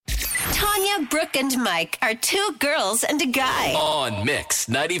Tanya, Brooke, and Mike are two girls and a guy. On Mix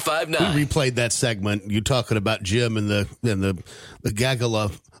 95.9. We replayed that segment. You talking about Jim and the gaggle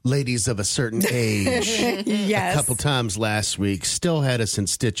of ladies of a certain age. Yes. A couple times last week. Still had us in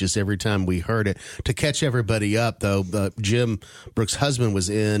stitches every time we heard it. To catch everybody up, though, Jim, Brooke's husband, was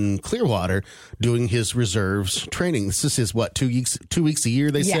in Clearwater doing his reserves training. This is his, 2 weeks a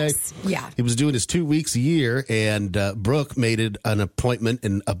year, they say? Yes. Yeah. He was doing his 2 weeks a year, and Brooke made it an appointment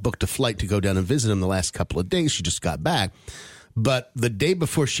and booked a flight to go down and visit him the last couple of days. She just got back. But the day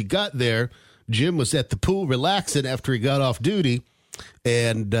before she got there, Jim was at the pool relaxing after he got off duty.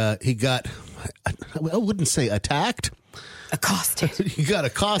 And he got, I wouldn't say attacked. Accosted. He got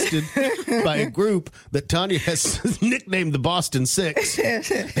accosted by a group that Tanya has nicknamed the Boston Six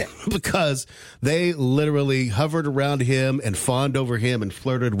because they literally hovered around him and fawned over him and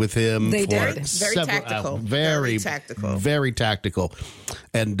flirted with him. They for did. Very tactical. Very tactical. Very tactical.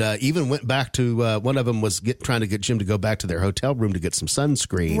 And even went back to, one of them was trying to get Jim to go back to their hotel room to get some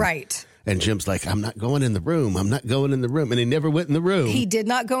sunscreen. Right. And Jim's like, I'm not going in the room. I'm not going in the room. And he never went in the room. He did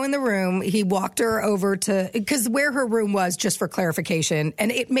not go in the room. He walked her over to, because where her room was, just for clarification,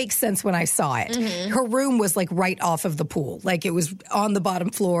 and it makes sense when I saw it. Mm-hmm. Her room was like right off of the pool. Like it was on the bottom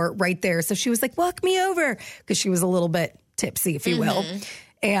floor right there. So she was like, walk me over, because she was a little bit tipsy, if you will.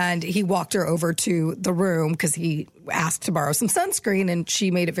 And he walked her over to the room because he asked to borrow some sunscreen, and she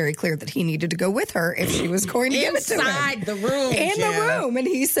made it very clear that he needed to go with her if she was going to give it to him. Inside the room, In the room. And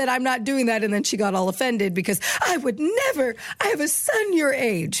he said, I'm not doing that. And then she got all offended because I would never. I have a son your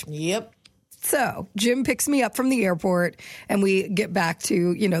age. Yep. So Jim picks me up from the airport, and we get back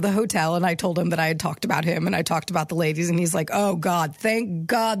to, the hotel. And I told him that I had talked about him and I talked about the ladies. And he's like, oh, God, thank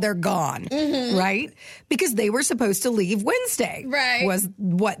God they're gone. Mm-hmm. Right? Because they were supposed to leave Wednesday. Right. Was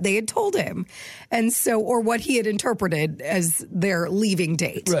what they had told him. And so, or what he had interpreted as their leaving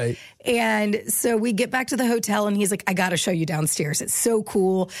date. Right. And so we get back to the hotel, and he's like, I got to show you downstairs. It's so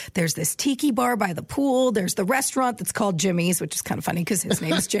cool. There's this tiki bar by the pool. There's the restaurant that's called Jimmy's, which is kind of funny because his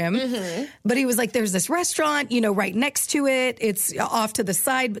name's Jim. But he was like, there's this restaurant, right next to it. It's off to the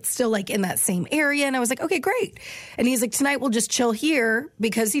side, but still like in that same area. And I was like, okay, great. And he's like, tonight we'll just chill here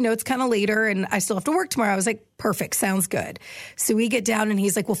because, it's kind of later and I still have to work tomorrow. I was like, perfect. Sounds good. So we get down and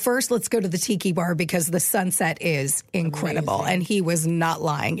he's like, well, first let's go to the tiki bar because the sunset is incredible. Amazing. And he was not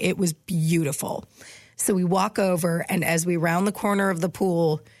lying. It was beautiful. So we walk over, and as we round the corner of the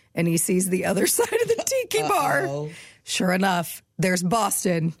pool and he sees the other side of the tiki bar, sure enough, there's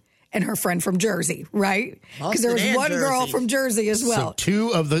Boston and her friend from Jersey, right? Because there was one girl from Jersey as well. So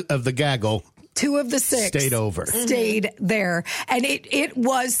two of the gaggle. Two of the six stayed there. And it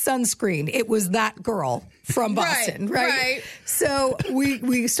was sunscreen. It was that girl from Boston, right? So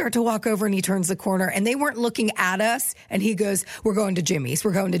we start to walk over, and he turns the corner, and they weren't looking at us. And he goes, we're going to Jimmy's.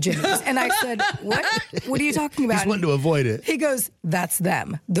 We're going to Jimmy's. And I said, what? What are you talking about? He's wanting to avoid it. He goes, that's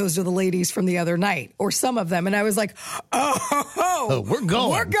them. Those are the ladies from the other night, or some of them. And I was like, oh, we're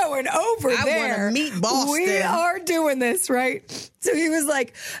going. We're going over there. I want to meet Boston. We are doing this, right? So he was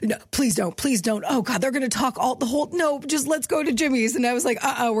like, no, please don't. Oh, God, they're going to talk no, just let's go to Jimmy's. And I was like,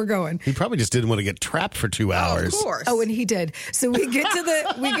 we're going. He probably just didn't want to get trapped for 2 hours. Of course. Oh, and he did. So we get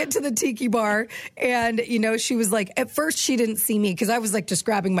to the tiki bar, and she was like, at first she didn't see me because I was like just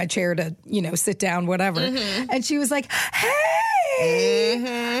grabbing my chair to sit down, whatever. And she was like,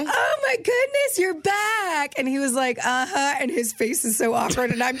 hey, oh my goodness, you're back. And he was like, and his face is so awkward,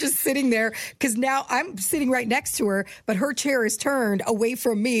 and I'm just sitting there because now I'm sitting right next to her, but her chair is turned away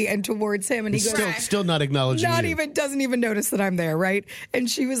from me and towards him, and he goes, still not acknowledging you. Doesn't even notice that I'm there, right? And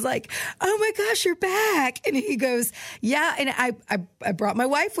she was like, oh my gosh, you're back. And he goes, yeah. And I brought my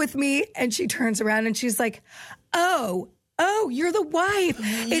wife with me, and she turns around and she's like, oh, you're the wife.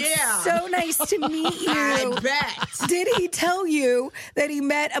 It's so nice to meet you. I bet. Did he tell you that he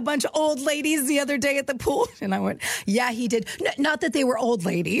met a bunch of old ladies the other day at the pool? And I went, yeah, he did. not that they were old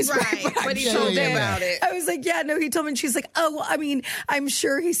ladies. Right. But he told me about it. I was like, yeah, no, he told me. And she's like, oh, well, I mean, I'm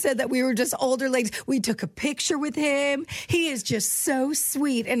sure he said that we were just older ladies. We took a picture with him. He is just so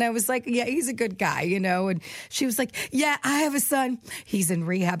sweet. And I was like, yeah, he's a good guy, And she was like, yeah, I have a son. He's in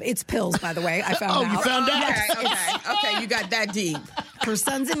rehab. It's pills, by the way. I found out. You found out? Okay. You got that deep. Her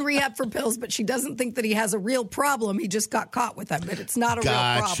son's in rehab for pills, but she doesn't think that he has a real problem. He just got caught with them, but it's not a real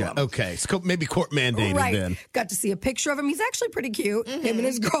problem. Okay. It's maybe court mandated then. Got to see a picture of him. He's actually pretty cute, him and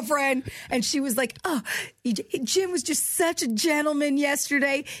his girlfriend. And she was like, oh, Jim was just such a gentleman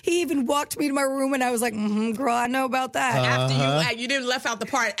yesterday. He even walked me to my room, and I was like, girl, I know about that. After you didn't left out the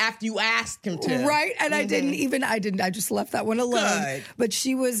part after you asked him to. Right. And I just left that one alone. Good. But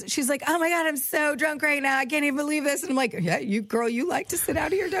she's like, oh my God, I'm so drunk right now. I can't even believe this. And I'm like, yeah, you liked to sit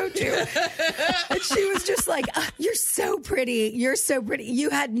out here, don't you? And she was just like, you're so pretty. You're so pretty. You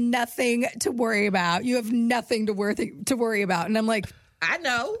had nothing to worry about. You have nothing to worry about. And I'm like, I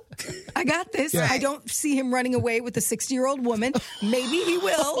know. I got this. Yeah. I don't see him running away with a 60-year-old woman. Maybe he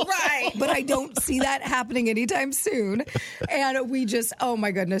will. Right. But I don't see that happening anytime soon. And we just, oh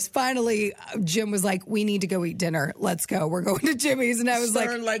my goodness. Finally, Jim was like, we need to go eat dinner. Let's go. We're going to Jimmy's. And I was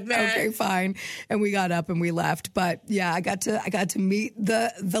Stern like that. okay, fine. And we got up and we left. But yeah, I got to meet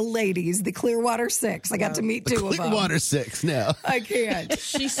the ladies, the Clearwater Six. I got to meet two of them. Clearwater 6 now. I can't.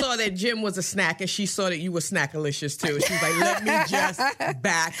 She saw that Jim was a snack, and she saw that you were snackalicious too. She was like, let me just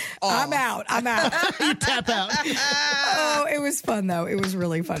back off. I'm out. You tap out. Oh, it was fun though. It was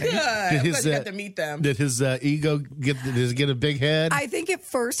really funny. I'm glad you got to meet them. Did his ego get a big head? I think at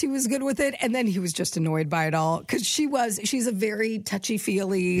first he was good with it, and then he was just annoyed by it all because she's a very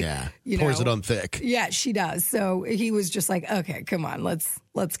touchy-feely. Yeah, you pours know. it on thick. Yeah, she does. So he was just like, okay, come on, let's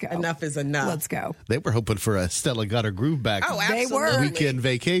go. Enough is enough. Let's go. They were hoping for a Stella got her groove back Oh, They absolutely. were. weekend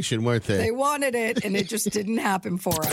vacation, weren't they? They wanted it, and it just didn't happen for us.